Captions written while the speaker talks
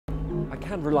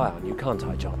can rely on you, can't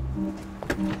I, John?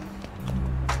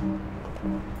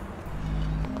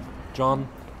 John?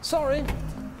 Sorry.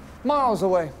 Miles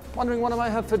away. Wondering what I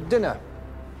might have for dinner.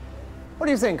 What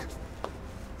do you think?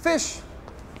 Fish?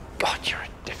 God, you're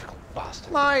a difficult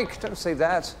bastard. Mike, don't say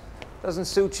that. Doesn't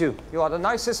suit you. You are the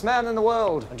nicest man in the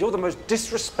world. And you're the most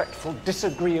disrespectful,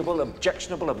 disagreeable,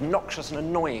 objectionable, obnoxious and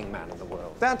annoying man in the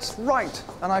world. That's right.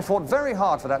 And I fought very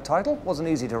hard for that title. Wasn't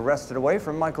easy to wrest it away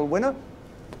from Michael Winner.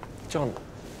 John,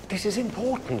 this is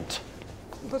important.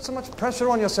 You put so much pressure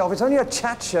on yourself. It's only a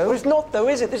chat show. Well, it's not, though,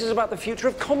 is it? This is about the future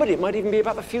of comedy. It might even be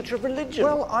about the future of religion.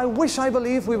 Well, I wish I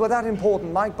believed we were that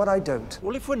important, Mike, but I don't.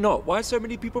 Well, if we're not, why are so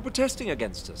many people protesting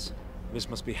against us? This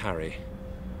must be Harry.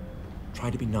 Try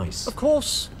to be nice. Of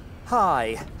course.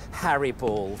 Hi, Harry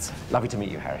Balls. Lovely to meet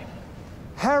you, Harry.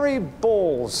 Harry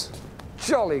Balls.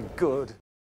 Jolly good.